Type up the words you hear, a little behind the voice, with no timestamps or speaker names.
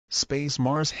Space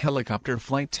Mars helicopter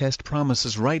flight test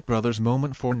promises Wright Brothers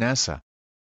moment for NASA.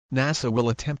 NASA will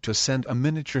attempt to send a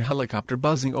miniature helicopter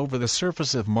buzzing over the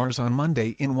surface of Mars on Monday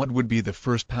in what would be the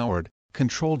first powered,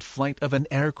 controlled flight of an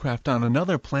aircraft on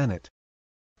another planet.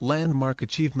 Landmark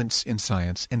achievements in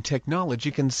science and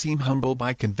technology can seem humble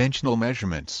by conventional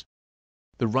measurements.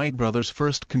 The Wright brothers'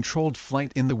 first controlled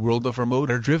flight in the world of a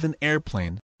motor-driven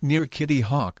airplane, near Kitty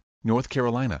Hawk, North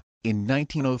Carolina, in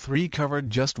 1903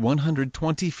 covered just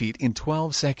 120 feet in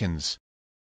 12 seconds.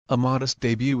 A modest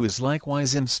debut is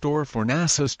likewise in store for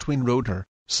NASA's twin-rotor,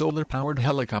 solar-powered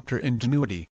helicopter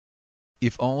Ingenuity.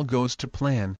 If all goes to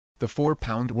plan, the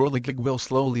 4-pound whirligig will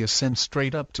slowly ascend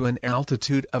straight up to an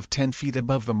altitude of 10 feet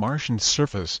above the Martian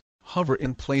surface, hover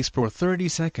in place for 30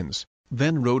 seconds,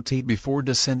 then rotate before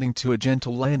descending to a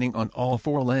gentle landing on all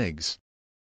 4 legs.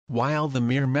 While the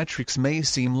mere metrics may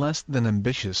seem less than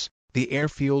ambitious, the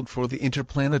airfield for the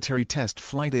interplanetary test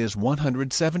flight is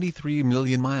 173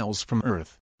 million miles from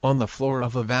Earth, on the floor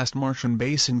of a vast Martian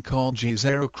basin called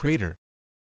Jezero Crater.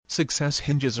 Success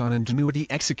hinges on Ingenuity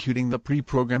executing the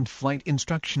pre-programmed flight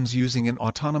instructions using an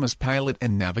autonomous pilot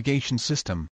and navigation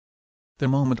system. The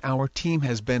moment our team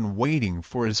has been waiting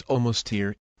for is almost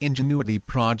here, Ingenuity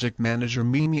project manager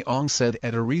Mimi Ong said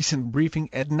at a recent briefing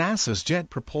at NASA's Jet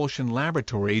Propulsion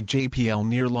Laboratory JPL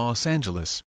near Los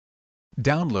Angeles.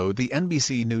 Download the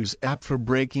NBC News app for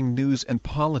breaking news and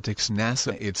politics.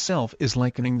 NASA itself is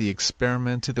likening the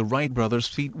experiment to the Wright brothers'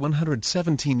 feat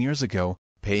 117 years ago,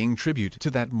 paying tribute to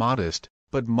that modest,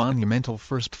 but monumental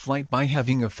first flight by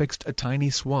having affixed a tiny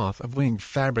swath of wing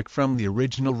fabric from the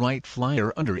original Wright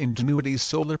Flyer under Ingenuity's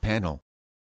solar panel.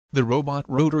 The robot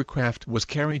rotorcraft was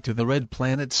carried to the red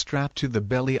planet strapped to the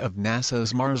belly of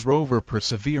NASA's Mars rover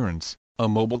Perseverance, a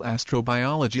mobile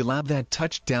astrobiology lab that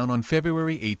touched down on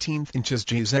February 18 in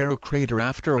Jezero Crater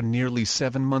after a nearly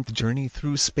 7-month journey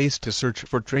through space to search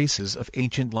for traces of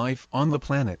ancient life on the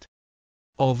planet.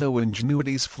 Although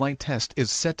Ingenuity's flight test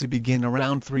is set to begin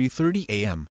around 3:30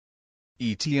 a.m.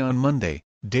 ET on Monday,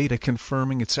 data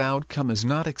confirming its outcome is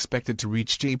not expected to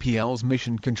reach JPL's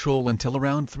mission control until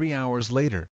around 3 hours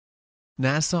later.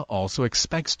 NASA also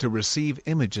expects to receive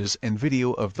images and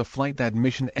video of the flight that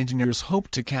mission engineers hope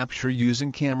to capture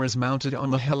using cameras mounted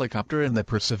on the helicopter and the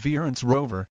Perseverance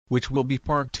rover, which will be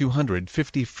parked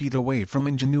 250 feet away from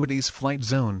Ingenuity's flight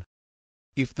zone.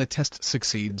 If the test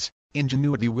succeeds,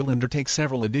 Ingenuity will undertake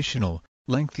several additional,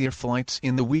 lengthier flights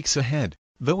in the weeks ahead,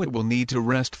 though it will need to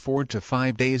rest 4 to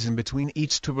 5 days in between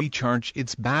each to recharge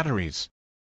its batteries.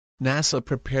 NASA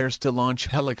prepares to launch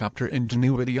helicopter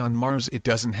Ingenuity on Mars. It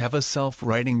doesn't have a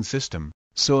self-righting system,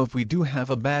 so if we do have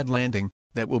a bad landing,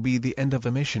 that will be the end of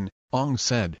the mission, Ong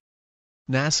said.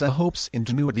 NASA hopes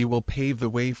Ingenuity will pave the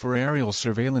way for aerial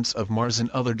surveillance of Mars and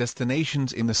other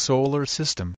destinations in the solar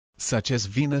system, such as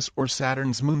Venus or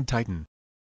Saturn's moon Titan.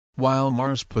 While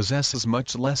Mars possesses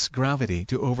much less gravity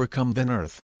to overcome than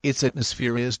Earth, its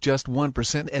atmosphere is just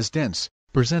 1% as dense,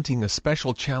 presenting a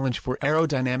special challenge for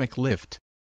aerodynamic lift.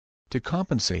 To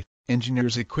compensate,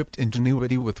 engineers equipped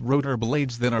Ingenuity with rotor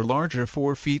blades that are larger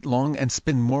 4 feet long and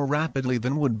spin more rapidly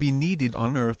than would be needed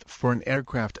on Earth for an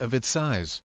aircraft of its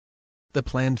size. The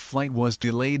planned flight was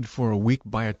delayed for a week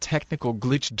by a technical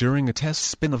glitch during a test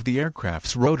spin of the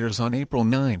aircraft's rotors on April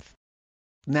 9.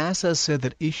 NASA said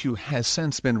that issue has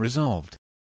since been resolved.